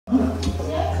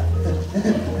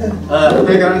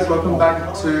Hey guys, welcome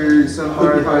back to some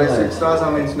Mario Party Superstars.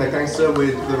 I'm Internet Gangster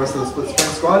with the rest of the Split Screen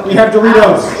Squad. We have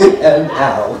Doritos! And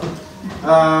ow.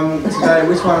 Today,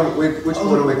 which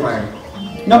order are we playing?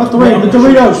 Number 3, the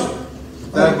Doritos!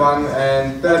 Third one,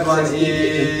 and third one Put my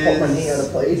knee out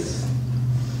of place.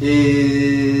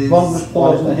 is... Longest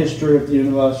pause in the history of the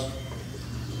universe.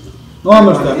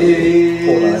 Almost there.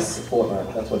 Is...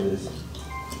 Fortnite, that's what it is.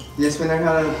 Yes, we know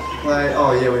how to play...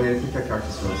 Oh yeah, we need to pick our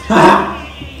characters first.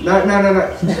 No.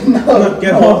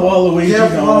 Get off Waluigi. Get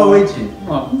off Waluigi.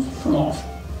 Oh, come on.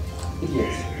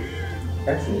 Idiots.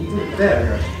 Actually, There we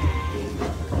go.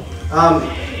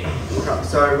 Okay,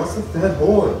 so what's the third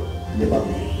board? you love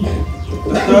me.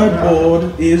 The third board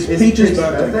is Peach's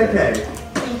birthday. cake.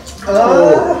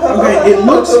 Okay, it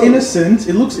looks innocent.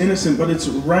 It looks innocent, but it's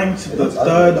ranked the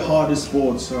third hardest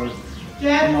board, so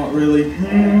not really.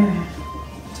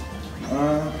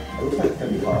 It looks like it's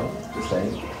gonna be hard. Just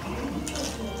saying.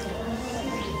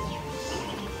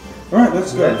 Alright,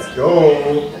 let's go. Let's go.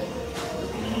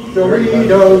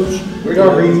 Doritos!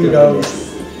 Doritos!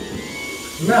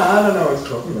 No, I don't know what you're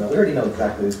talking about. We already know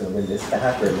exactly who's gonna win this. The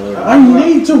hacker and Lily. I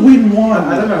need to win I one.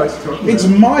 don't know what you're talking It's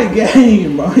about. my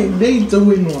game. I need to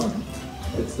win one.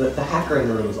 It's the hacker in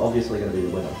the room is obviously gonna be the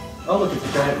winner. Oh look, it's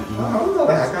a giant. I'm not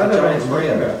a hacker. I don't know what you're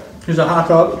talking about. Here's a hot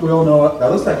up, we all know it.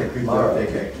 That looks like a good birthday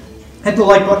cake. Hit the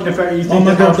like button if you think Oh my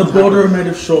that god, house the is border are happy.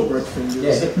 made of shortbread fingers.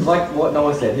 Yeah, like what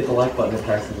Noah said, hit the like button if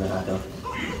Harrison's a hacker.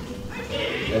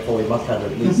 Therefore, we must have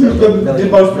at least a They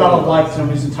both got a like on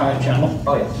his entire channel.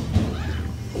 Oh yeah.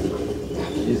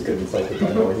 She's gonna be psychic. I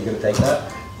know. Are you gonna take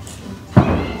that?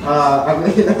 I'm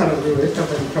making a hundred really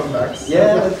company comebacks.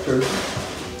 Yeah, that's true.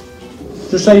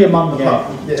 Just say your mum again.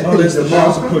 Yeah. Oh, there's the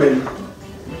bars of pudding.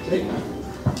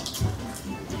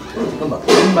 Come on.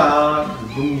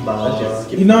 Boomba. Let's just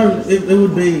skip You know, it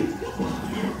would be.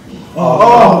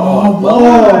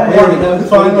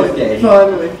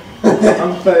 Finally.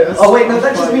 I'm first. Oh wait, no,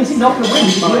 that just means he's not gonna win.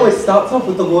 He always starts off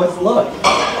with the worst luck.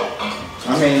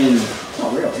 I mean,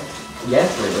 not really.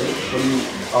 Yes, really. What do you?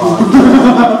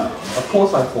 Of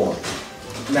course I fought.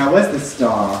 Now, where's the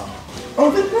star? Oh,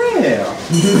 they're there.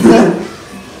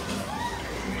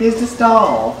 Here's the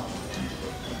star.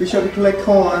 We shall collect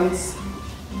coins.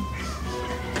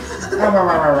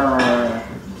 Are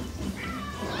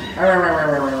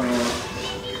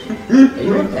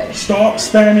you okay? Stop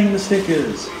spamming the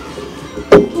stickers.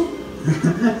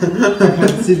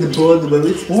 See the board, the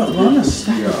lilies. What? Run a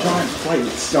stack of giant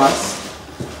plates. Dice.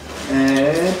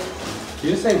 And Did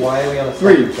you say why are we on a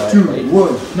 3, 2, giant plate?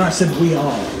 1. No, I said we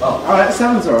are. Oh, Alright,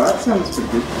 sounds alright. Sounds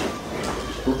pretty good.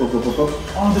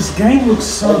 Oh, this game looks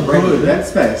so Already. good. Dead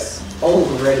Space.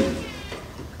 already.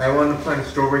 I want to plant a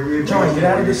strawberry here. Johnny, get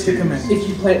out of the sticker menu. If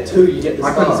you plant 2, you get the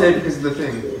I star. couldn't say because of the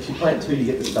thing. If you plant 2, you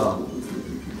get the star.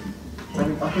 I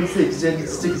couldn't see because you had the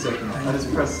stickers open. I just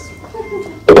pressed.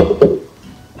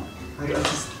 I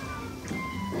just.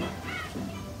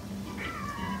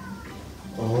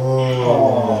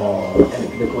 Oh.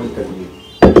 And the coins go to you.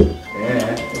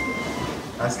 Yeah.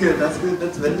 That's good. That's good.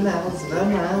 That's very nice.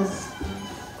 Very nice.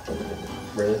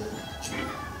 Really?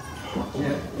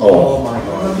 Yeah. Oh my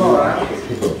god. I'm alright.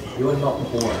 You are not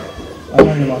born. I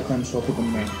know you like them, so I'll put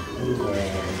them there.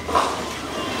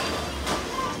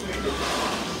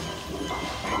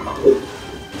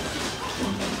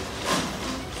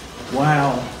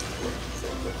 Wow.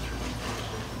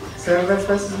 Same best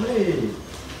as me.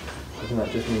 Doesn't that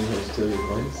just mean he'll steal your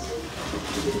coins?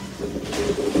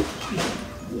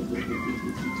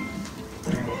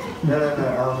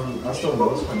 No. I stole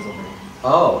those ones, I think.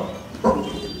 Oh.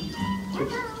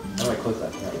 Oops. How do I close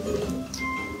that?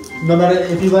 Yeah. No matter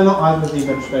if you land on either of the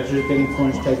event specials, you're getting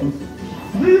coins taken.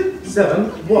 7.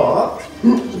 What?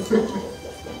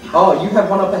 Oh, you have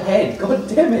one up ahead. God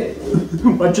damn it.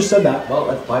 I just said that. Well,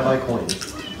 let's buy my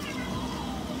coins.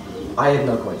 I have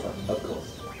no coins left, of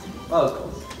course. Oh, of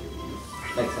course.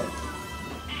 Makes sense.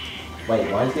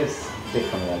 Wait, why is this stick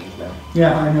coming out just now?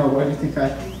 Yeah, I know. Why do you think I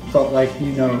felt like,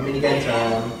 you know? Minigame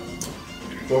time.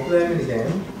 4-player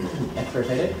minigame.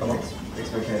 X-rotate it? Come on.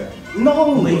 Expectator.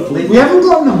 No, leaf. We haven't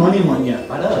gotten the money one yet.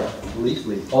 I know. Leaf.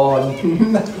 Oh,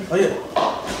 Oh yeah.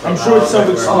 I'm sure it's oh,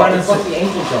 it's self-explanatory. like the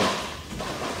angel jump.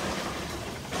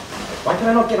 Why can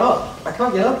I not get up? I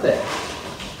can't get up there.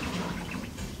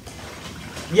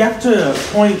 You have to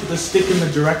point the stick in the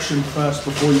direction first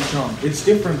before you jump. It's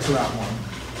different to that one.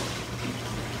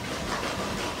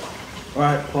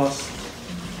 Alright, plus.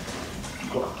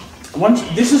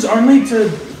 This is only to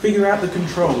figure out the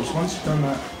controls. Once you've done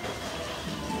that.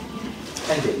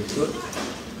 And get used to it.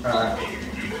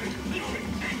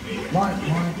 Why?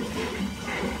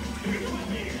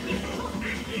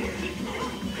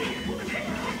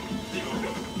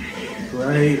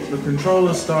 Great, the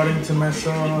controller's starting to mess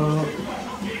up.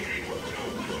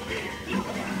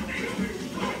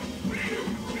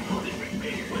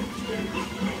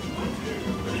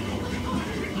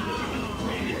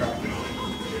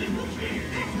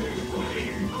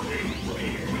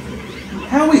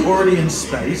 How are we already in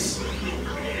space?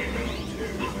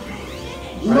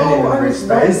 I didn't even reach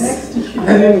space. Next to you.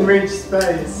 I didn't reach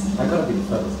space. I gotta be the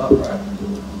furthest up, right?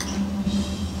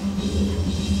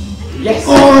 Yes!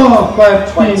 Oh, by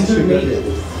 22 meters.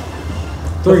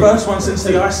 The first one since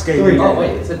the ice skating. Three. Oh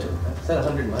wait, it said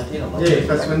 119 on my Yeah,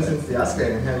 first win since the ice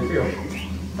skating. How do you feel?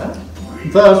 Huh?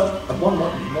 First. I've won more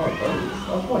of those.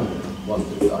 I've won one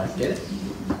since the ice skating.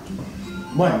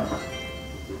 When?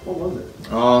 What was it?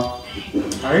 Oh.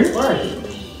 Are you? Where are you?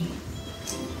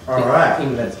 Alright.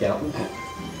 Team event scout.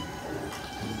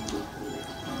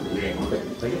 Yeah, quick,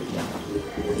 click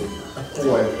it.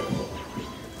 Boy.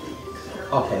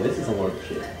 Okay, this is a lot of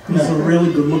shit. It's a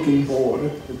really good looking board.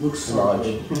 It looks so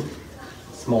Large. good.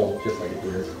 Small, just like it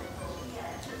is.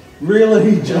 Really, I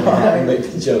had to John? make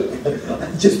the joke.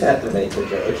 I just had to make the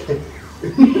joke.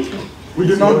 We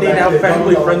do not need our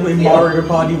family friendly Mario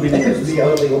Party It's videos. the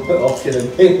only option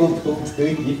available to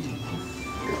you.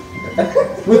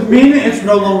 With me, it's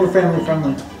no longer family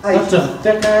friendly. That's a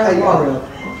thick ass Mario.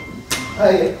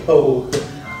 Oh.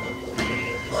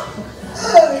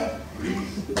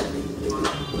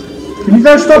 Can you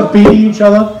guys stop beating each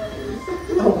other?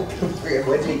 Oh,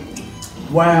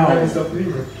 Wow.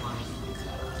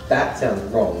 that sounds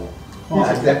wrong. Oh.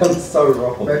 That sounds so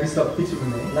wrong. Maybe stop pitching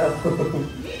me. No.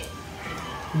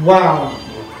 Wow.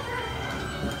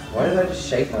 Why did I just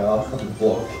shake my ass on the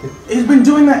block? It's been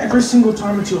doing that every single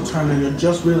time it's your turn and you're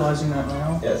just realizing that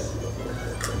now. Yes.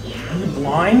 Are you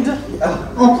blind?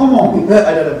 Oh, come on.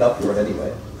 I don't have enough for it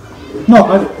anyway. No,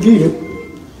 I need it.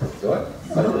 Do I?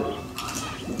 I did.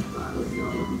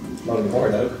 Not anymore,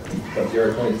 no. Got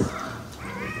 0 points.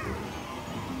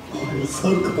 Oh, I'm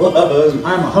so close.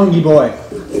 I'm a hungry boy.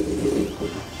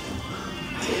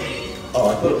 Oh,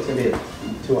 I thought it was going to be a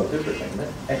 2-on-2 for a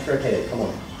second. Extra arcade, come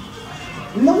on.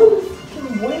 No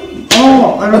fucking way.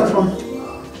 Oh, I don't know.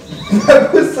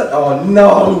 That was oh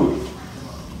no.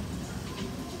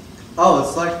 Oh,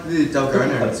 it's like the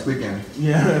Dalgona in Squid Game.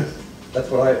 Yeah. That's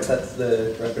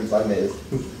the reference I made.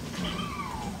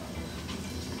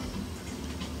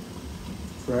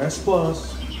 Press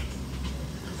plus.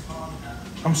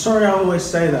 I'm sorry I always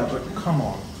say that, but come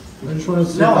on. I just want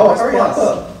to see. No. Oh, press hurry plus.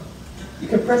 up. You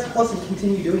can press plus and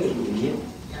continue doing it, you idiot.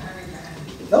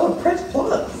 No, press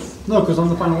plus. No, because I'm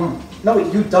the final one. No,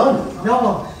 you're done.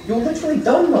 No, you're literally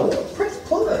done, Noah. Press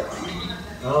plus.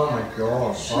 Oh my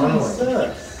god, finally.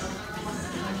 Jesus.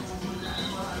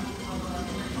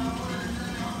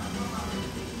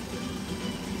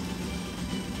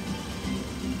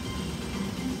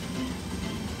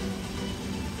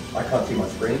 I can't see my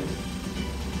screen.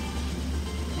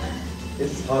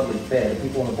 This is hardly fair. The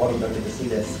people on the bottom don't get to see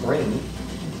their screen.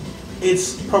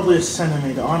 It's probably a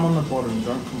centimeter. I'm on the bottom,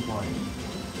 don't complain.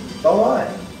 So I.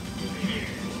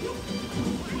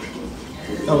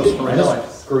 That was I know horrendous. I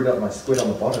screwed up my squid on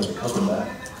the bottom because of that.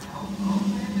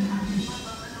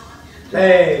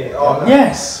 Hey! Oh no.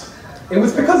 Yes! It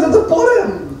was because of the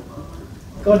bottom!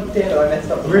 God damn it, I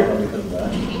messed up the bottom because of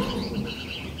that.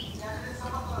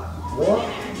 What?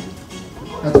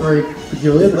 That's very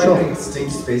peculiar, but Like sure. an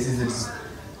extinct species that just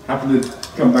happened to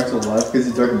come back to life because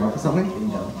you dug them up or something?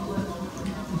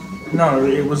 No,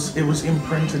 it was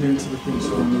imprinted into the thing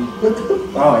so we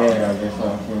Oh yeah, I guess so.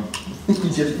 Yeah. You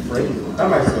just framed it. That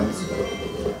makes sense.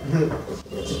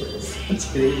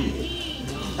 Such an idiot.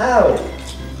 Ow!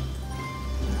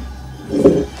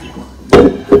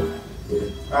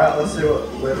 Alright, let's see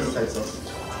where this takes us.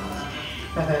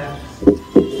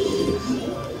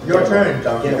 Your turn,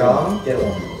 Donkey Get Kong. one. Get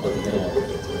one. Get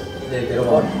one. Yeah, get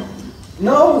one.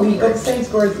 No, he got the same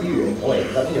score as you. Oh wait,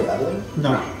 does that mean you're battling?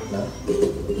 No. No.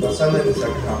 Well, it's only the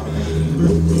second half.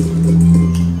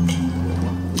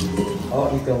 Oh,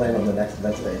 he's gonna land on the next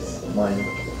event space. Mine.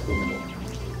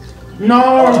 No!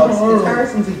 Oh, it's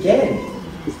Harrison's again.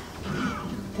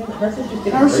 Damn it, Harrison's just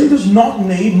getting Harrison rich. does not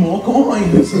need more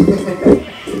coins.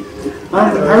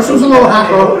 Harrison's a little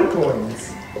hacker. Coins.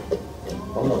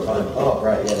 One more time. Oh,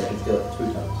 right, yeah, they can steal it 2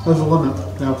 times. There's a limit.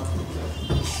 No.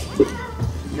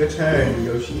 Your turn,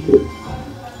 Yoshi.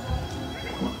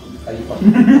 Are you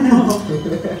fucking?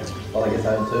 Well, I guess I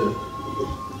am too.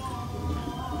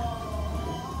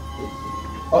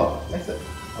 Oh, that's it.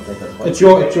 I'll take that point. It's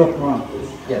your run.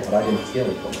 Yeah, but I didn't steal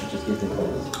it, but it just gives me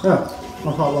coins. Yeah.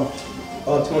 My part one.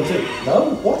 Oh, 2 on 2. No,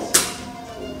 what?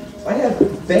 I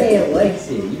have bare legs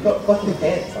here. You've got fucking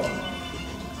pants on.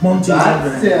 Monty's over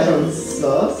That there. sounds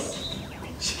sus.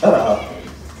 Shut up.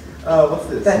 What's What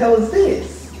this? the hell is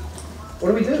this? What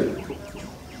do we do?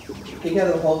 Kick out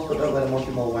of the holes, but don't let a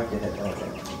monkey ball whack your head. Oh, okay.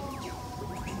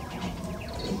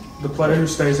 The player who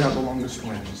stays out the longest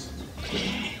wins.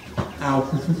 Ow.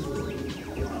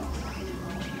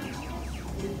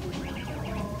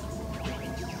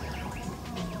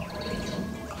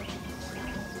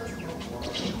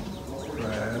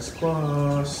 Press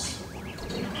plus.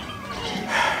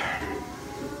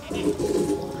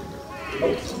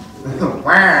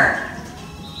 Wah!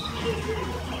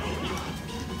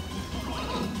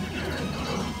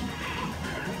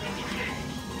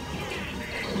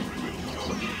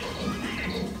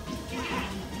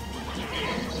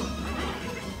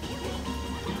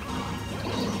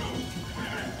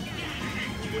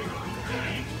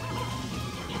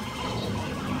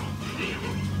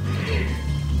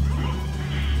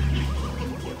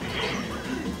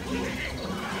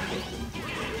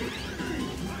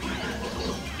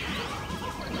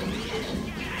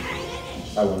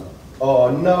 I won. Oh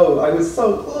no, I was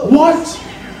so close. What?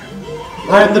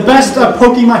 I am the best at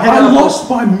poking my head I out. lost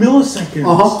by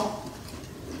milliseconds.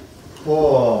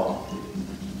 Whoa.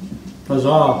 Huzzah.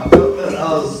 I felt that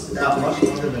I was out much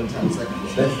longer than 10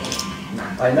 seconds.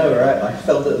 I know, right? I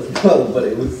felt it as well, but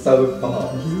it was so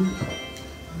fast.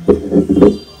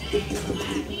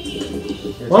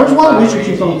 Why does Waluigi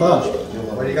keep on first?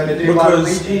 What are you gonna do,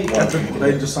 Because Waluigi?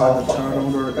 they decided to turn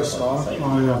order at the start.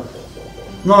 Oh yeah.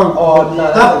 No. Oh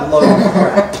no, that's a load of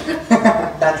crap.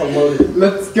 That's a load of...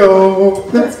 Let's go.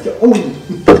 Let's go. Oh.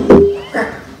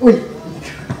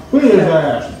 Look at his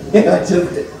ass. Yeah, I just...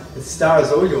 The star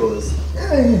is all yours.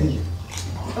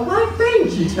 Oh, why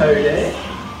thank you, Toadie.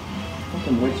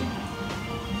 Fucking witch.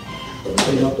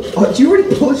 Oh, you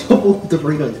already pulled your all the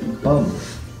Doritos, you bum.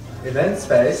 Event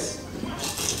space.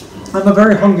 I'm a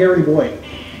very Hungary boy.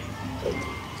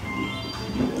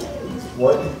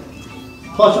 What?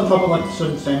 Plus on top of like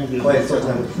certain sandwiches. Wait, it's your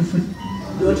turn.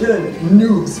 Your turn.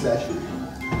 Noob smasher.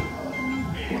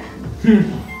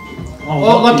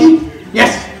 Oh, lucky?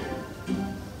 Yes!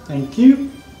 Thank you.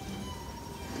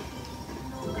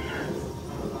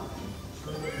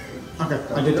 Okay,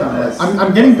 I did time it right.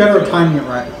 I'm getting better at timing it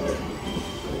right.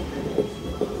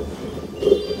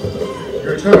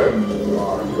 Your turn.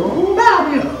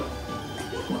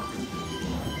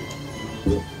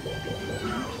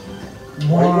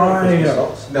 Why?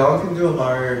 No one can do a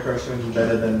Mario impression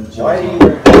better than Why are you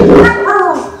Johnson. wearing...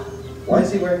 Why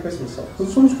is he wearing Christmas socks?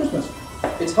 This one's Christmas.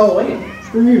 It's Halloween.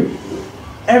 Screw you.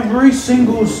 Every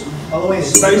single Halloween.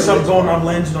 space I've gone, I've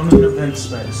landed on an event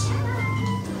space.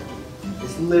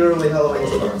 It's literally Halloween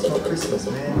tomorrow. It's not Christmas,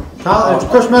 man. Ah, it's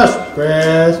Christmas!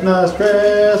 Christmas,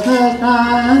 Christmas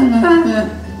time.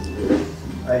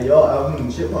 Hey, your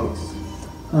album Chipmunks.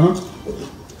 Uh-huh.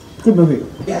 Good movie.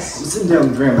 Yes. I'm sitting down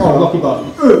dreaming. Oh, lucky button.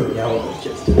 Yeah, well, it's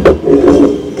just... Actually,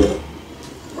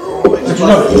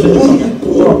 no, it's in this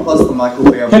one. Plus the mic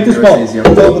will be able Take to this do ball. it easier.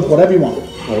 Fill it with whatever you want.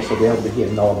 We'll also be able to hear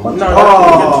no one. No,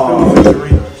 Oh. that's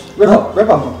Doritos. Rip up, rip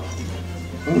up.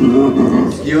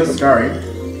 You are scary.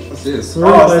 What's this? Oh, no.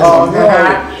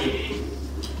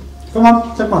 Come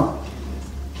on, take one.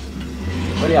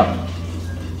 Ready up.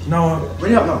 No,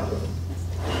 Ready up, no.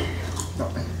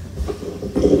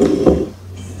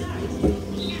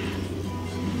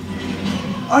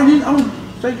 I'm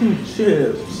taking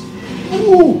chips.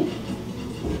 Ooh.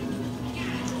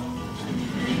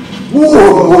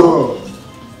 Whoa!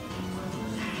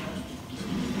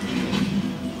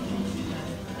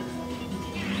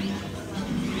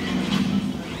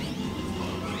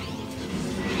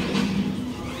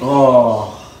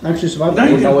 Oh. Actually survived. Now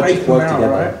you know can what fake just them worked out,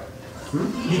 together. right?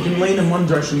 You can lean in one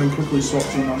direction and quickly swap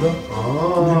to another. You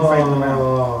can fake them out.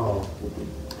 Oh.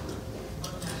 I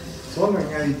was wondering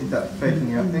how you did that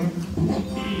faking out thing.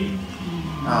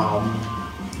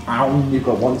 Ow. You've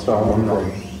got one star and one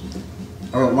coin.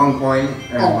 I got 1 coin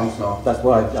and 1 star. That's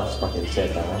what I just fucking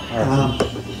said, that.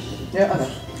 Yeah, I know.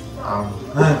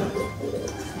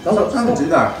 Stop trying to do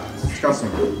that. It's disgusting.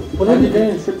 What are you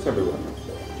doing trips everywhere?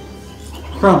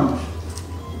 Crumbs.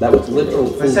 That was literal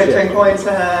Let's take 10 bullshit. coins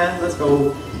to hand. Let's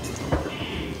go.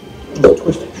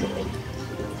 Twisted.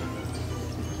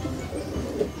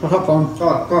 Shut up, phone. Come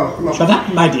on, come on, come on. Shut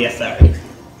up, my dear fairy.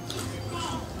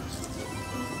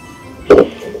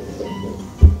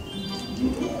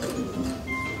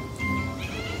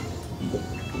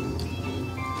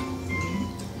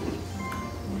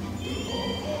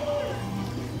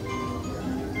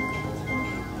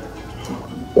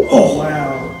 Oh,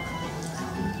 wow.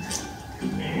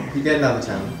 You get another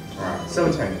 10. Alright,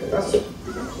 17. That's.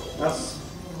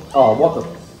 Oh, what the...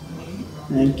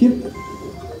 Thank you.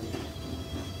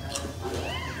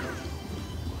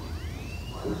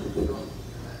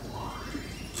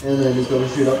 And then just gotta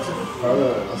shoot up to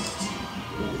first.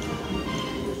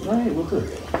 Alright, we're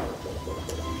good.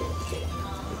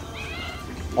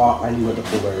 Oh, I knew what the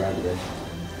full way around again.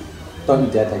 Don't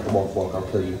you dare take the walk, I'll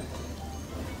kill you.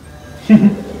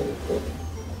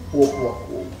 Walk.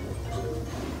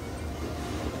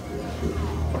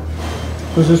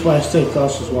 Because this way I stay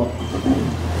first as well.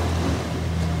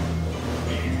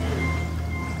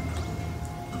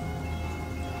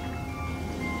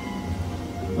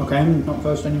 Okay, I'm not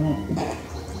first anymore.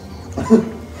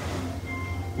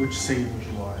 Which scene would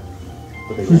you like?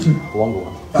 The big one. The longer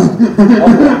one.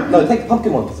 Oh, no, take the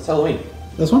pumpkin one because it's Halloween.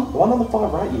 This one? The one on the far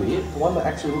right, you idiot. The one that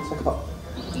actually looks like a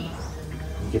pumpkin.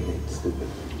 You give me stupid.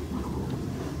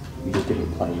 You just give me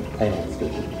plain old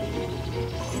stupid.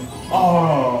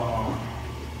 Oh.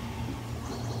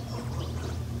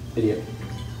 Idiot.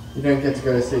 You don't get to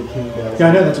go see King Bear. Yeah,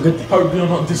 I know, that's a good thing. Hope you're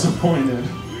not disappointed.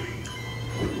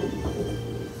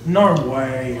 No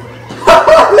way.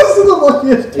 This is the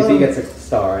luckiest If he gets a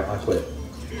star, I quit.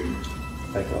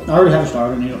 Thank God. I already have a star, I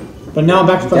don't need it. But now I'm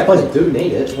back to You first place. definitely do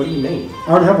need it. What do you mean? I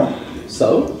already have one.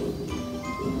 So?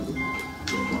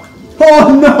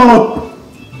 Oh no!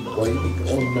 What do you think?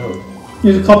 Oh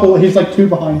no. He's like 2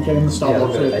 behind getting the star. Yeah,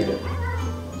 Wars I'm gonna too. take it.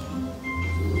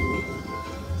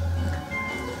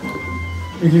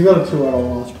 If you got a 2 out of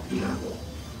lost.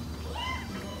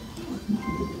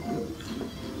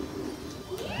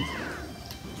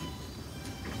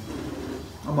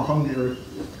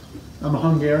 I'm a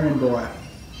Hungarian boy.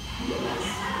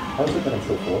 How is it that I'm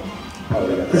still 4? Oh, there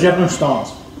we go. Because you have no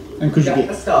stars. And because you You got get...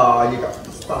 the star, you got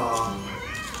the star.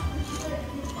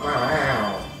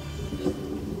 Wow.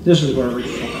 This is where it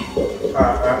reaches something.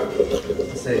 Alright.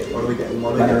 Let's see, what are we getting?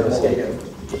 What are we Manner getting? of What are we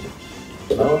escape.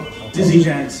 getting? No? Dizzy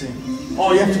dancing.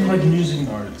 Oh, you have to play music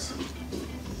notes.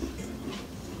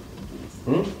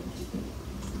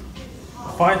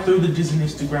 Fight through the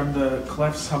dizziness to grab the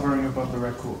clefs hovering above the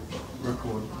record.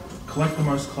 Collect the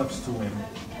most clefs to win.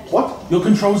 What? Your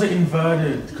controls are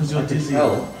inverted because you're dizzy.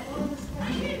 Hell.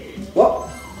 What?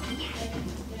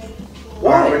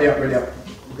 Alright, Why? ready up.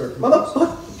 Go.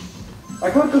 Motherfucker!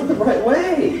 I can't go the right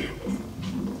way!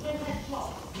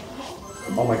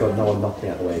 Oh my god, no, I'm not getting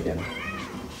out of the way again.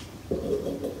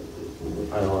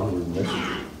 I know I'm losing this.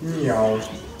 Meow.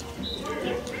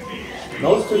 No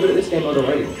one's too good at this game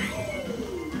already.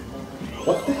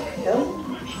 What the hell?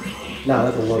 Nah,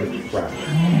 that's a load of crap.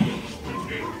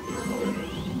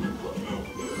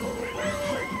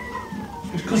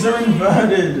 It's because they're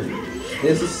inverted.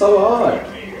 This is so hard.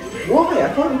 Why?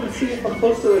 I can't even see if I'm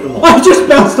close to it or not. I just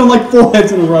bounced on like 4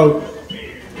 heads in a row.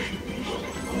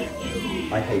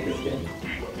 I hate this game.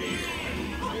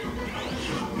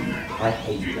 I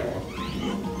hate you now.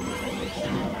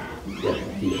 Yeah,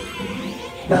 here.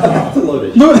 I have to load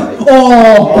it. Look! Right.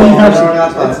 Oh! Oh, you have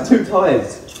no, some- It's 2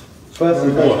 ties. First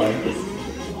and foremost.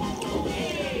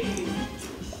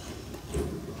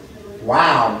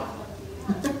 Wow.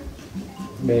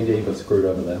 Me and Jay got screwed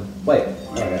over there. Wait.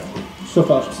 Oh yeah. So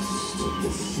fast.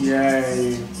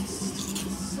 Yay.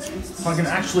 So I can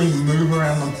actually move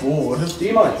around the board. Do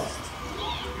you mind?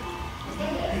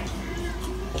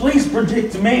 Please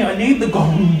predict me. I need the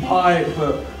golden pipe.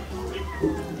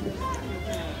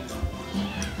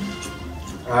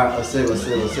 Alright, let's see.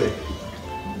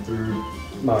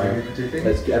 Mario.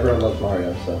 Everyone loves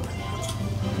Mario, so.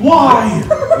 Why?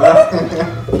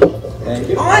 Thank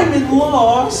you. I'm in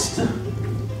last.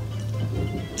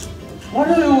 Why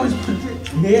do I always predict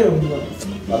him?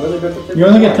 I'm really good at You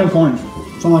only get 10 coins.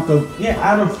 It's not like the... Yeah,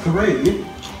 out of 3.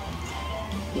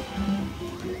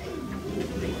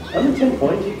 Only 10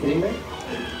 points? Are you kidding me?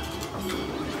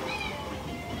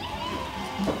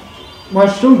 Well,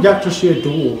 I still get to see a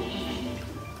duel.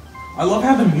 I love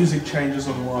how the music changes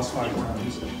on the last 5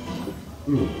 rounds.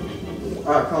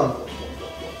 Alright, come on.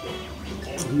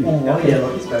 Oh, Yeah, okay.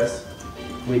 look at space.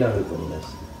 We know who's winning this.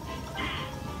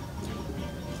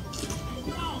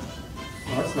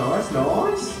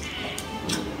 Nice.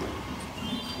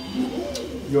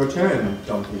 Your turn,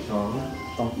 Donkey Kong.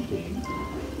 Donkey King.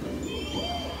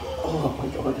 Oh my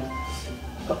god.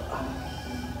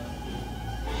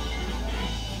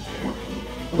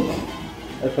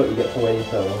 I thought you get to wait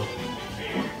so long.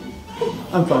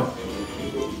 I'm fine.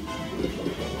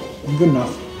 I'm good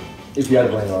enough. If you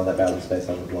had landed on that battle space,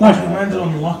 I would Nice. I landed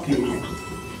on lucky.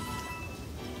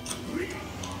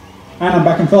 And I'm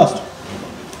back in first.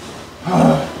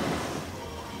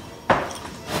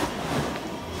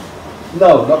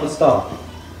 No, not the star.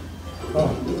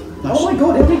 Nice. Oh my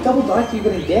god, how many double dice are you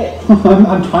gonna get?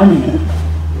 I'm timing it.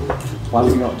 Why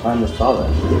would you not time the star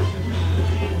then?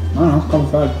 I don't know, come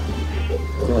 5. I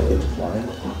feel like it's flying.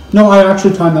 No, I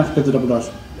actually timed that to get the double dice.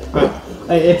 Alright,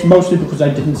 It's mostly because I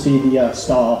didn't see the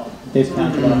star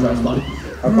discount after I started.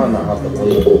 I find that hard to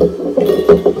believe.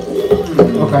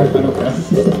 Okay, I don't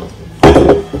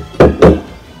care.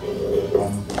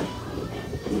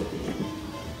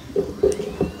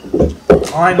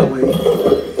 Finally.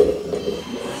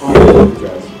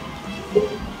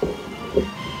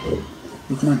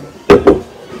 It's mine.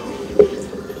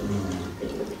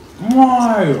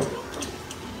 Why?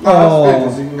 Oh, that's good,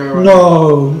 'cause you can go right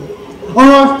No. Oh,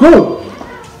 that's good.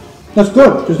 That's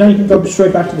good, because then you can go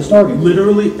straight back to the start game.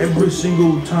 Literally every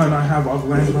single turn I have, I've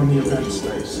landed on the event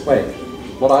space. Wait,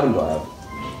 what item do I have?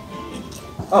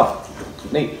 Oh,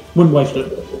 neat. Wouldn't waste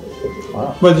it.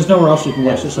 Wow. Well, there's nowhere else you can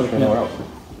waste it, so Nowhere else.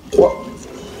 What?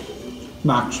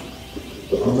 Max.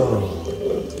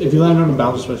 If you land on a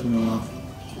battle space, I'm going off.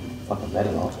 Fucking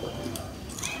better not.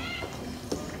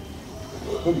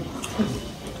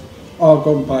 Oh,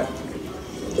 golden pipe.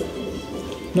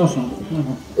 No, it's not.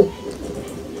 No.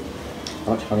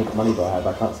 How much money do I have?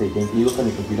 I can't see. Can you look on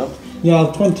your computer? Yeah,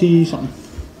 20 something.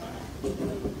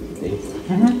 Steve?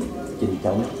 Can you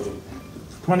tell me?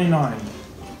 29.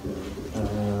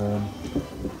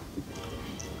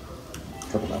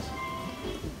 Triple dice.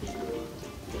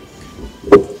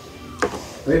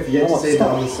 We've yet to see the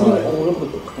other Put it side. all over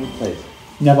the fucking place.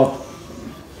 Never.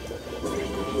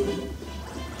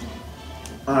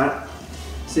 Alright.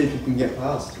 See if you can get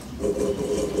past.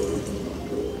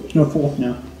 No fourth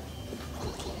now.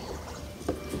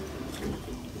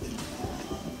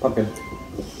 Pumpkin.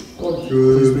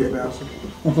 Please be a bastard.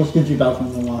 Of course, gives you battle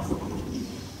from the last.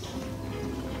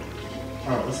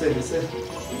 Alright, let's see.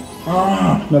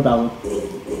 Ah! No battle.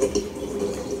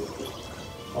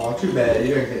 Oh, too bad.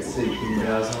 You don't get to see King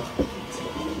Bowser.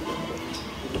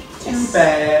 Too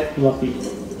bad. Lucky.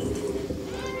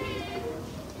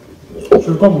 Should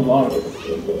have gone with water.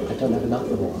 I don't have enough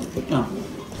of them. Oh.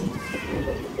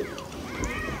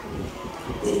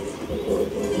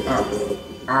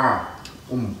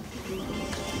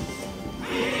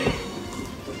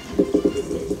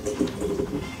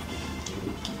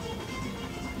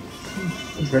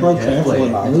 Tread Okay,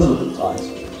 carefully. well, Look at the dice.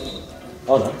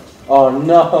 Oh no. Oh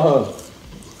no!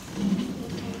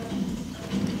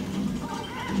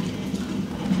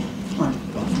 Fine,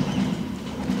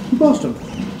 Boston. Boston.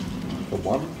 The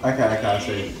one? Okay, I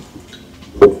see.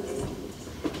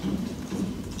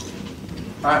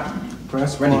 Alright,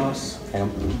 Press Ready. plus. Hang on.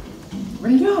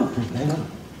 where you go? Hang on.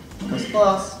 First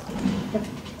class.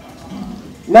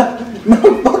 No!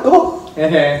 No! Fuck off!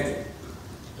 Hey.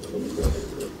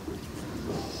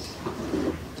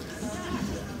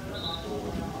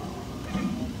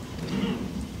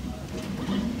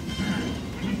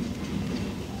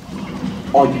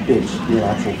 Oh, you bitch. You're an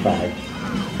actual fag.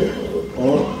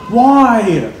 Oh. Why?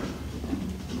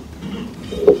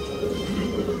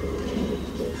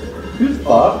 Who's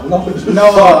fuck? No,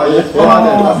 No, you find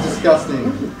it. That's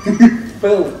disgusting.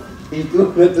 Phil, he's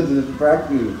doing it to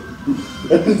distract you.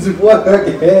 It's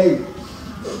working.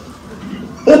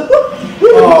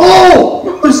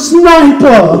 Oh! The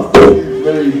sniper!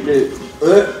 Very good.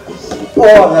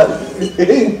 Oh, that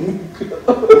thing.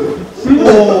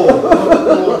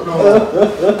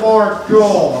 Oh,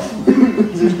 God.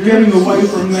 Getting away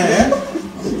from there.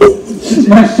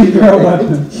 My secret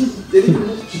weapon. Did he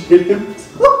shit him?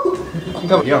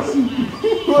 Go, yeah. I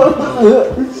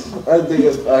think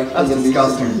it's That's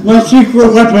disgusting. My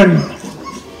secret weapon.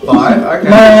 5? Okay.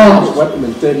 My, Weapon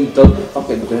and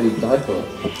fucking dirty diaper.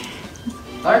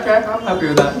 Okay, I'm happy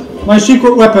with that. my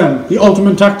secret weapon. The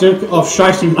ultimate tactic of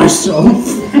shiting myself.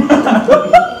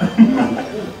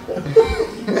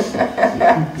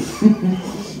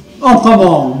 Oh, come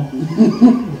on.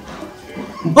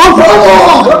 Oh, come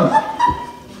on!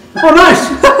 Oh,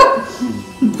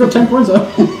 nice! Got 10 points up.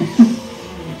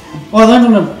 Oh, that's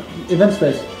on an event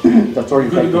space. That's already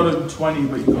You could have taken. got a 20,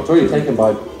 but you got It's already taken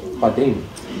by Dean.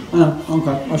 Oh,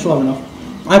 okay. I still have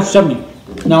enough. I have 70.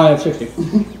 Now I have 60.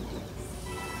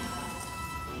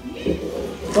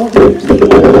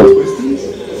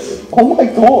 Oh my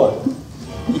god!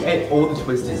 You ate all the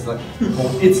twisties, like,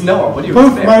 it's Noah, what do you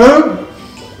Poof, my expect? own.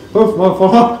 Poof, my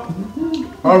fuck.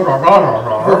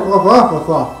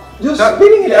 You're That-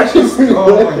 spinning it actually.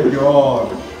 Oh my god.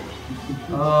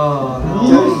 Oh,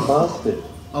 Dirty bastard.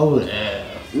 oh yeah.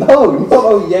 No,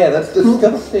 oh yeah, that's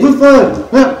disgusting.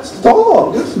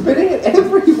 Stop! You're spitting it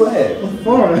everywhere.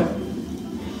 Sorry.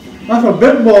 That's a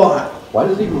big boy. Why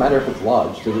does it even matter if it's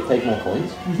large? Does it take more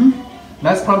coins?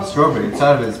 That's Pump Strawberry. It's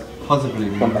out of his positively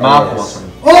From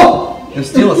mouth-watering. Oh! There's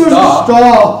still a There's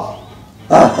star.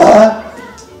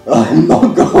 I'm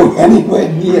not going anywhere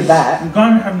near that. You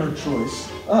kind of have no choice.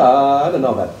 I don't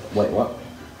know about. Wait, what?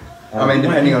 I mean,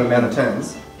 depending on the amount of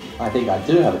turns. I think I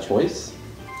do have a choice.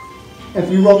 If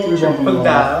you roll 3 1 Triple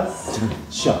dice.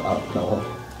 Shut up, no.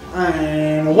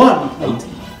 And a 1. 8.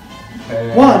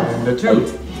 And a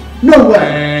 2. No way.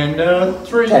 And a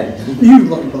 3. 10. You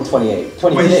lucky bastard. 28.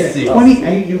 26.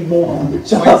 28, you moron.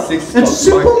 Shut up. 26. It's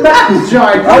simple math,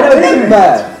 Jai. I don't think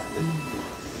that.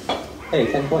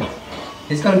 Hey, 10 points.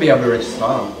 He's gonna be able to reach his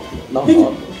farm. No, He- I'm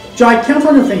not. Jai, count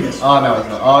on your fingers. Oh no, he's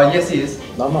not. Oh yes, he is.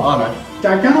 No, I'm Oh not. no.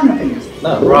 Jai, count on your fingers.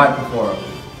 No. Right before it.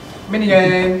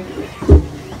 Minigame.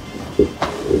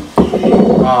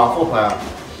 Ah, 4 player.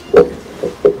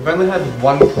 We've only had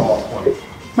 1 co-op point.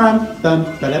 Bam, bam,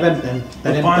 bam, bam, bam,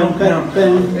 bam, bam,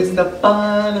 bam. It's the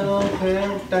final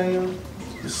countdown.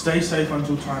 Stay safe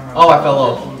until timeout. Oh, I fell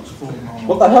off.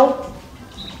 What the hell?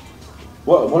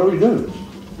 What do we do?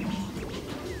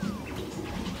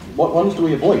 What ones do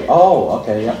we avoid? Oh,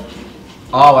 okay, yeah.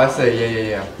 Oh, I see.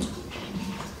 Yeah.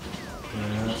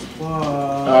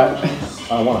 Alright.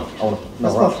 I wanna. No,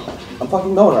 That's right. I'm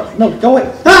fucking no, right. No, go away.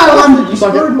 Ah, You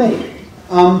screwed me.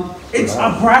 It's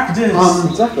a practice.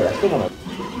 Exactly, I still wanna.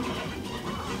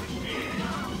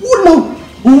 Oh,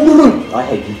 no! I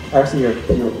hate you. Harrison, you're a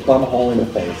bum hole in the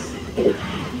face.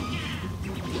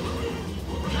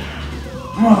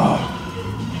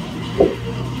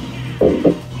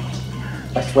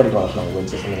 I swear to God, if no one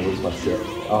wins this, I'm gonna lose my shit.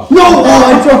 Oh. No! Oh,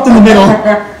 I dropped in the middle.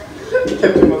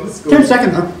 Kept him on the score. Came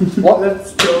second though. What?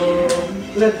 Let's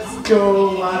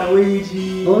go,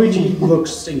 Waluigi. Luigi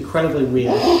looks incredibly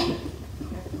weird.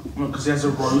 Because he has a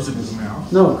rose in his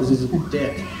mouth. No, because he's a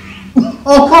dick.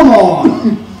 Oh, come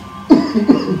on!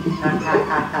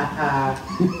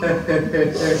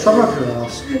 Shut up your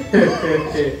ass.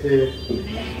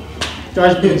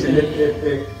 Jai's busy.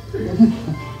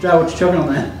 Jai, what you choking on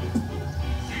there?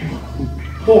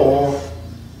 Four.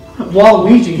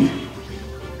 Waluigi.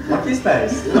 Lucky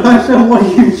space. I said, what are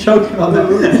you choking on there?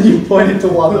 And you pointed to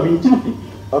Waluigi.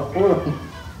 Oh,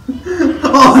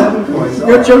 7 points.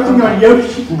 you're choking on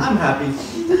Yoshi. I'm happy.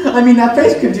 I mean, that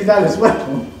face could do that as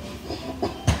well.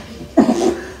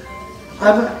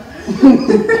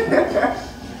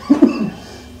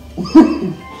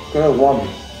 Go one.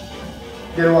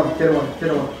 Get a one.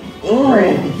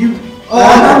 Randy, you.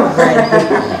 Oh,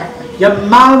 Randy. Your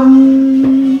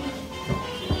mom.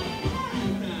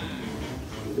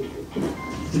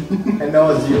 And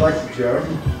Noah, do you like Joe?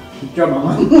 Your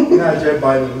mama. No, Joe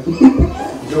Biden.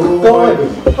 Joe Go Biden.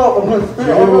 Joe Biden.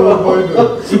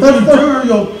 If you do,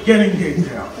 you're getting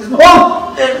kicked out. Oh!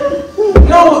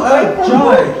 No,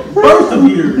 Jai, both of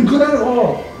you. Good at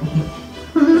all.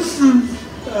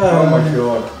 Oh my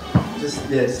god.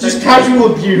 Just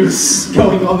casual abuse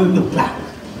going on in the back.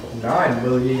 9.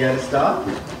 Will you get a star?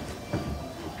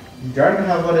 You don't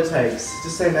have what it takes.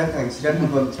 Just say no thanks. You don't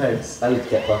have what it takes. I need to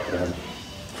get fucked then.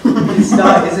 The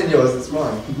star isn't yours, it's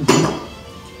mine.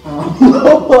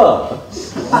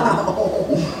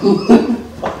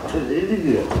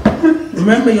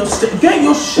 Remember, get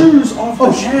your shoes off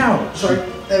the couch. Sorry.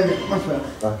 There we go. Much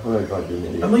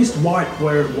better. At least wipe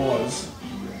where it was.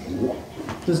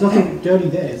 There's nothing dirty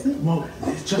there, is there? Well,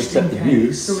 it's just Except in the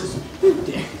case.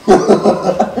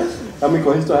 How many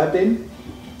coins do I have, Ben?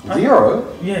 0?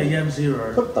 Yeah, you have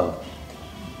 0. What the?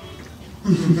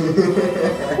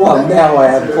 Well, now I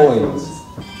have coins.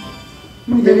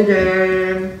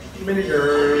 Minigame.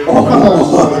 Minigame. Oh, come on.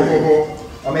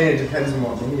 I mean, it depends on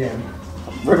what minigame.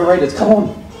 River Raiders, come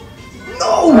on.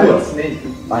 Oh, that's neat.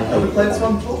 I Have we hate played it. this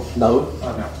one before? No. Oh, no.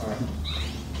 Alright.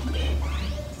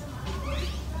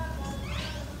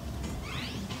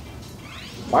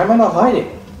 Why am I not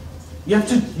hiding? You have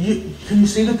to. Can you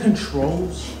see the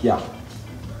controls? Yeah.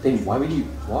 Then why would you?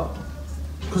 What?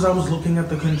 Because I was looking at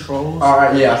the controls.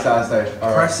 Alright, yeah, I say.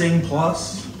 Alright. Pressing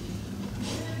plus.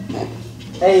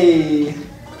 Hey.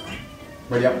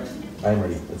 Ready up? I'm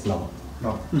ready. It's not.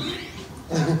 No.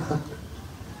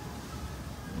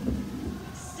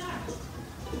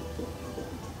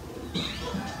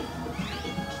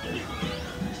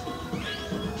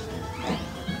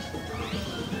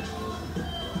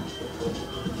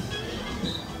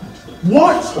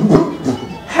 What?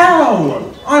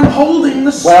 How? I'm holding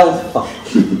the. Well, fuck.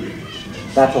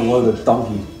 That's a load of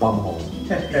donkey bumhole.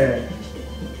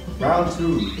 Round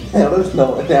 2. How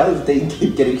does Dean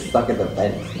keep getting stuck in the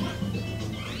fence?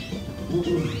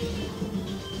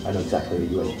 I know exactly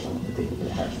what you were thinking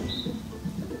of Harrison.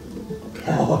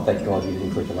 Oh, thank God you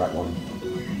didn't click the right one.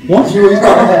 What?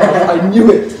 I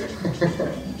knew it!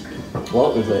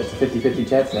 Well, it's a 50-50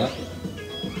 chance now.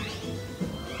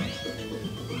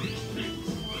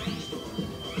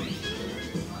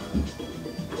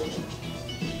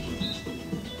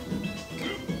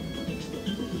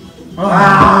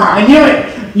 I knew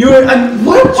it! You were.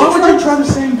 Why would Why would you try the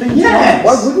same thing Yes!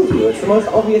 Why wouldn't you? It's the most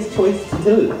obvious choice to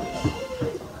do.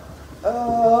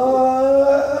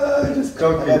 Just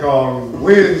Donkey Kong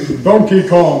wins. Donkey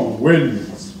Kong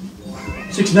wins.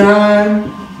 6-9.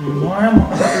 Why am I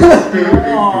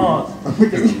lost?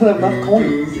 Because you don't have enough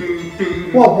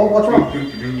coins. What's wrong?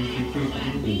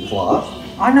 He's lost.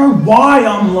 I know why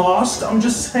I'm lost. I'm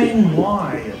just saying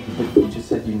why. But you just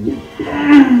said you knew.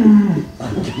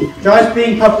 Guys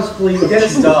being purposefully Get a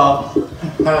star.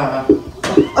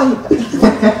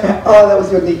 Oh, that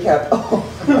was your kneecap. Oh.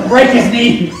 break his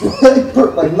knees. I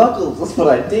broke my knuckles. That's what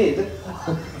I did.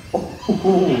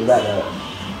 Ooh, that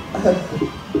hurt.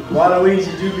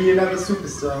 Waluigi do be another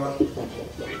superstar.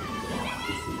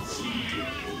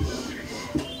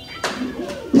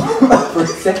 For a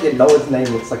second, Noah's name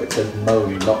looks like it says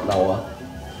Moan, not Noah.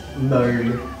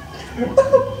 Moan.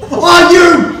 On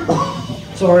you!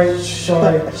 Sorry.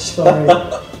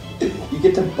 You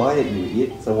get to buy it, you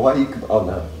idiot. So why are you? Oh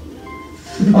no.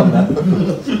 Oh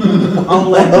no. I'll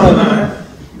let go now.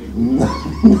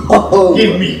 No.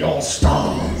 Give me your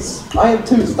stars. I have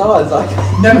 2 stars. I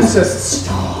can... Nemesis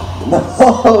star.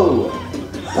 No.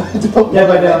 Don't Dead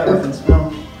by Daylight reference.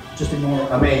 No, just ignore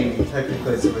it. I mean,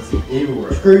 technically it's a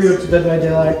evil. Screw you, it's Dead by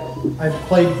Daylight. I've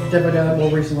played Dead by Daylight more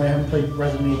recently. I haven't played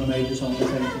Resident Evil in ages, so I'm just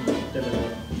saying Dead by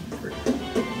Daylight.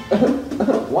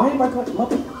 Why have I got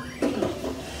Muppet?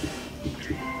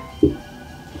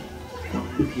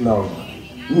 No.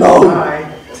 No!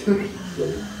 Hi.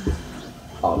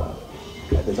 Oh no.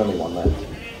 Okay, there's only one left.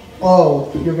 Oh,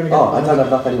 you're gonna get. Oh, I don't have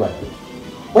enough anyway.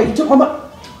 Wait, you took my money!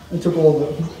 I took all of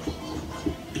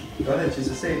it. Go ahead, choose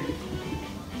a seed.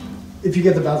 If you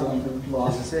get the Basil, I'm Choose a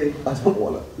lost. seed. I don't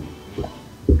want it.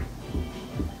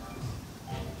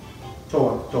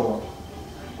 Tall one.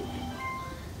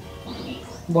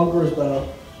 Longer is better.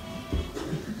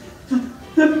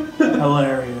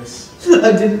 Hilarious.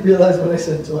 I didn't realize what I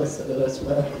said until I said it, I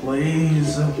swear.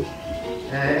 Please.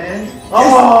 And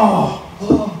Oh!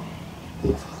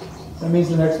 That means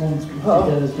the next one's is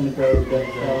gonna go Dead by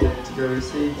Daylight. to go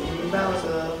receive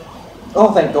Bowser.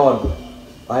 Oh, thank God.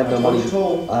 I have no I told money. you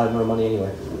tall. I have no money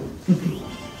anyway.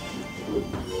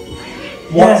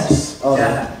 Yes! Oh,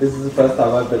 Yeah. this is the first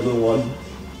time I've been little one.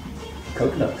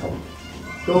 Coconut Kong.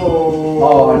 Go.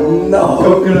 Oh no!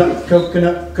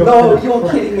 Coconut. No,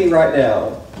 you're kidding me right now.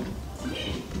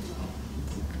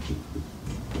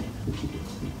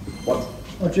 What?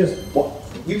 Oh, just. What?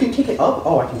 You can kick it up?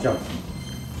 Oh, I can jump.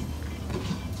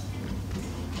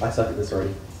 I suck at this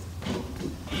already.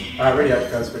 Alright, ready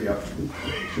up, guys, ready up.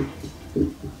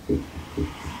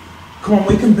 Come on,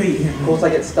 we can beat Of him. course, I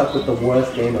get stuck with the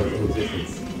worst game of in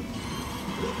existence.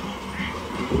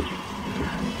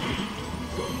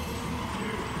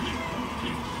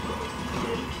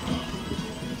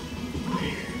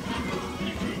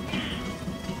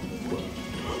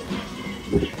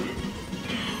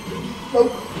 Oh,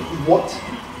 what?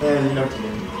 And you know what to do.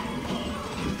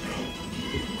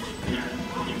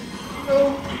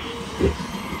 No.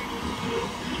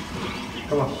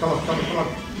 Come on.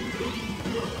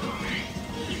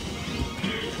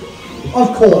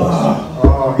 Of course.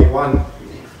 Oh, he won.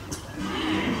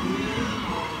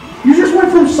 You just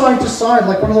went from side to side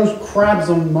like one of those crabs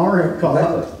on Mario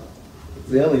Kart. It's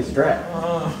the only strat.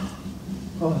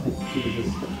 Oh,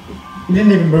 Jesus. You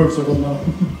didn't even move, so it doesn't matter.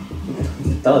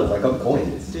 It does, I got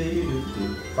coins.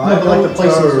 No, but like the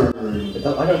places. It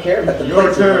does, I don't care about the Your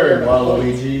places. turn,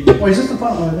 Waluigi. Wait, is this the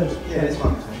fun one? It is. Yeah, it's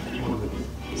fine.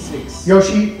 6.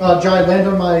 Yoshi, Jai, land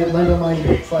on my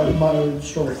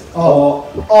strawberry. Oh,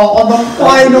 on the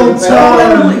final turn.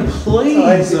 Finally, Time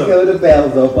please! to go to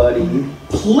Bowser, buddy.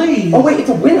 Please! Oh wait, it's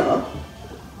a winner?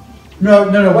 No.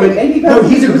 Wait, maybe no,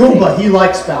 Bowser's he's a a good Goomba. He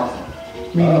likes Bowser.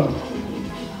 Meaning,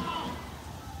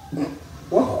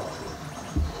 Wow.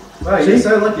 Wow, See? you're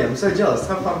so lucky. I'm so jealous.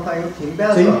 Have fun playing with King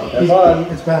Bowser. see, Have fun.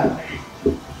 it's bad.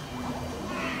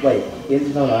 Wait, here's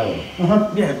his own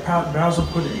island. Yeah, Bowser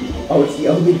put it. Oh, it's the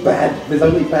only bad, there's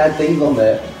only bad things on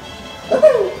there.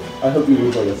 I hope you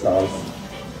lose all your stars.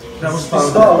 That was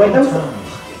Stop, the wait, that was- turn.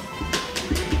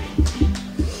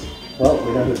 Well,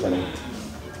 we know who's winning.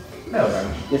 No,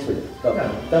 no. Yes, we do. Don't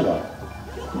lie.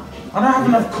 I don't have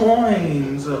enough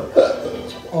coins.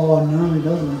 Oh no, he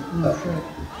doesn't. Oh shit.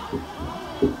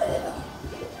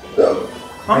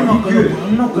 I'm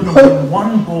not gonna win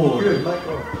one board. Good, let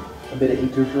go. A bit of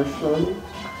interest.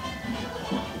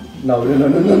 No.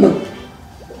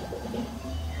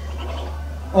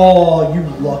 Oh, you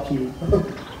lucky.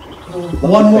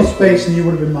 One more space and you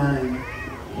would have been mine.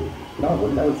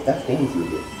 No, that's games you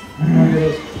did. Oh, it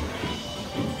is.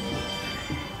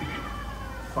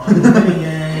 Finally,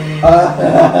 game.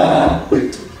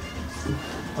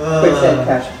 Quicksand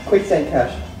cash. Quicksand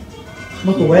cash.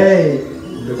 Look away.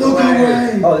 Look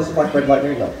away! Oh, this is like red light,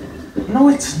 green light. No,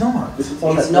 it's not. This is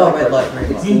one It's that's not like red light,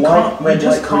 green light. You light, can't. red You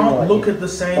just light, green can't light. look at the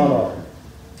same. Come on.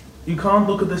 You can't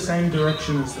look at the same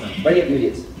direction as them. Ready up, you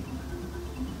idiots.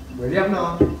 Ready up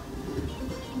now.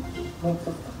 Oh,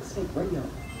 for fuck's sake, ready up.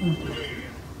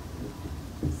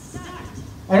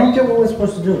 I don't get what we're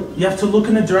supposed to do. You have to look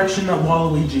in the direction that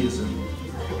Waluigi is in.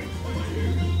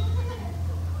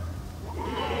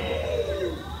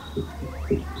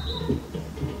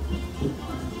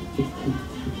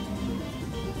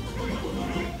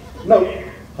 No!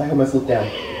 I almost looked down.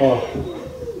 Oh.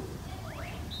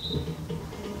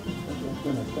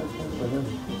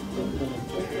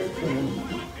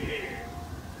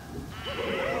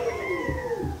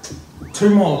 2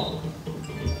 more.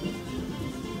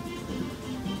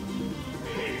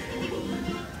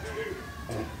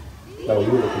 No,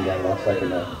 you were looking down last second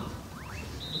now.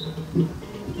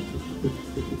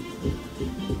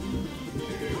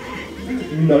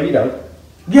 No, you don't.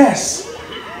 Yes!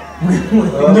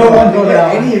 No one got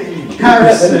out. Any of you.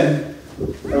 Harrison.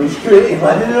 I was really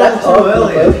I did it all that's too hard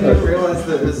early. I for didn't both even realize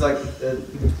that it was like.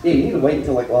 Yeah, you need to wait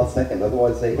until like last second,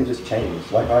 otherwise they can just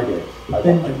change, like I did. I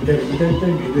Alternative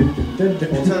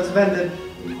ended.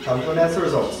 Time to announce the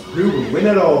results. Who will win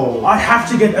it all? I have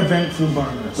to get eventful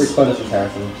bonus. Which bonus is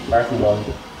Harrison? Harrison won.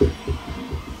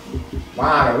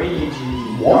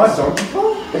 Waluigi. What? Donkey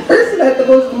Kong? The person had the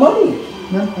most money!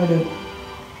 No, I did.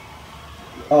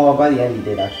 Oh, by the end he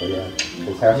did actually, yeah.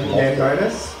 Because Harrison lost And it.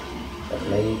 bonus. That's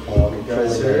me, come on.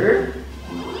 Goes surely me. to.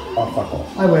 Oh, fuck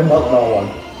off. I win. Nope, no one.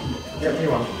 Yep, you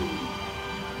won.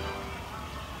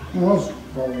 Well, that was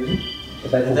well easy.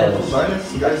 Eventful Eventful bonus. bonus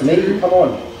goes That's me, to. come on.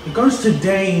 It goes to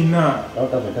Dane. No, it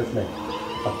doesn't, that's me.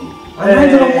 Fuck you. I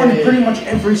landed on one pretty much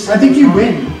every single I think you time.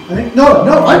 win. I think no,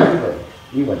 I win.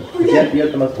 You win. You had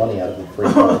the most money out of the three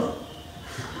guys.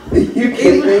 You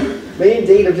kidding me? Me and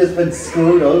Dean have just been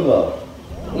screwed over.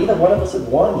 Neither one of us had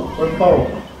won. One bowl.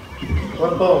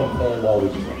 One bowl. And well, we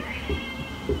just won.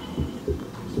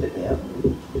 Spit me out.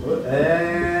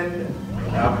 And.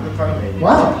 Out in front of me.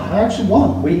 Wow, I actually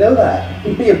won. We know that.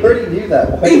 We already knew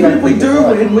that. Why Even do if we you do think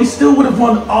win, we still would have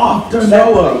won after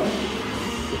Exactly. Noah.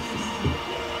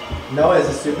 Noah is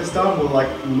a superstar and will like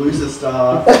lose a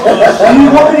star. You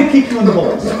want me to kick you in the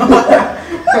balls?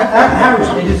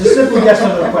 Harrison, it is a simple yes or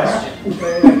no question.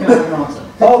 Okay, I can't have an answer.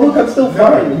 Oh, look, I'm still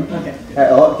fine. Okay.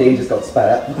 Oh, Dean just got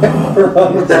spat at.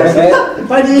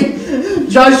 Buddy,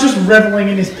 John's just reveling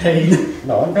in his pain.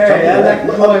 No, I'm Hey, I like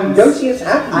Look, coins. Yoshi is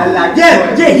happy. I like Yeah,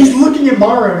 coins. he's looking at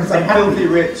Mario and it's like, I'm how filthy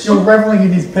rich. you're reveling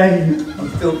in his pain. I'm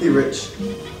filthy rich.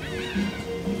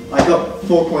 I got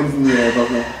 4 coins in the air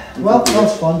above me. Well, that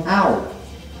was fun. Ow.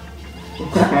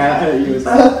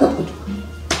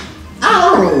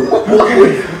 Ow!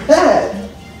 That.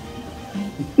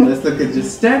 Let's look at your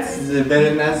stats. Is it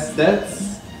better than our stats?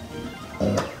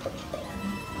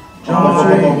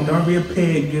 John, don't be a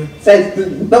pig. Says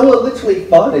Noah literally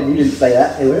farted. You didn't say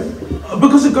that to him.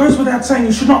 Because it goes without saying,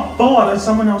 you should not fart at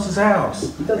someone else's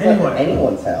house. He does that at Anyway.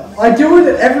 anyone's house. I do it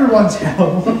at everyone's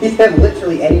house. He said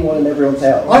literally anyone in everyone's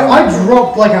house. I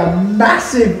dropped like a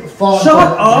massive fart.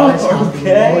 Shut on up, John's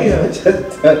house.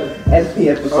 Just okay. end the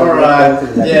episode.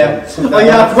 Alright, yeah. Oh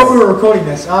yeah, I forgot we were recording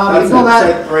this. That's It's not that.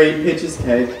 episode 3, Pitcher's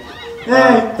Cake.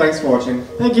 Hey. Thanks for watching.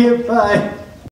 Thank you. Bye.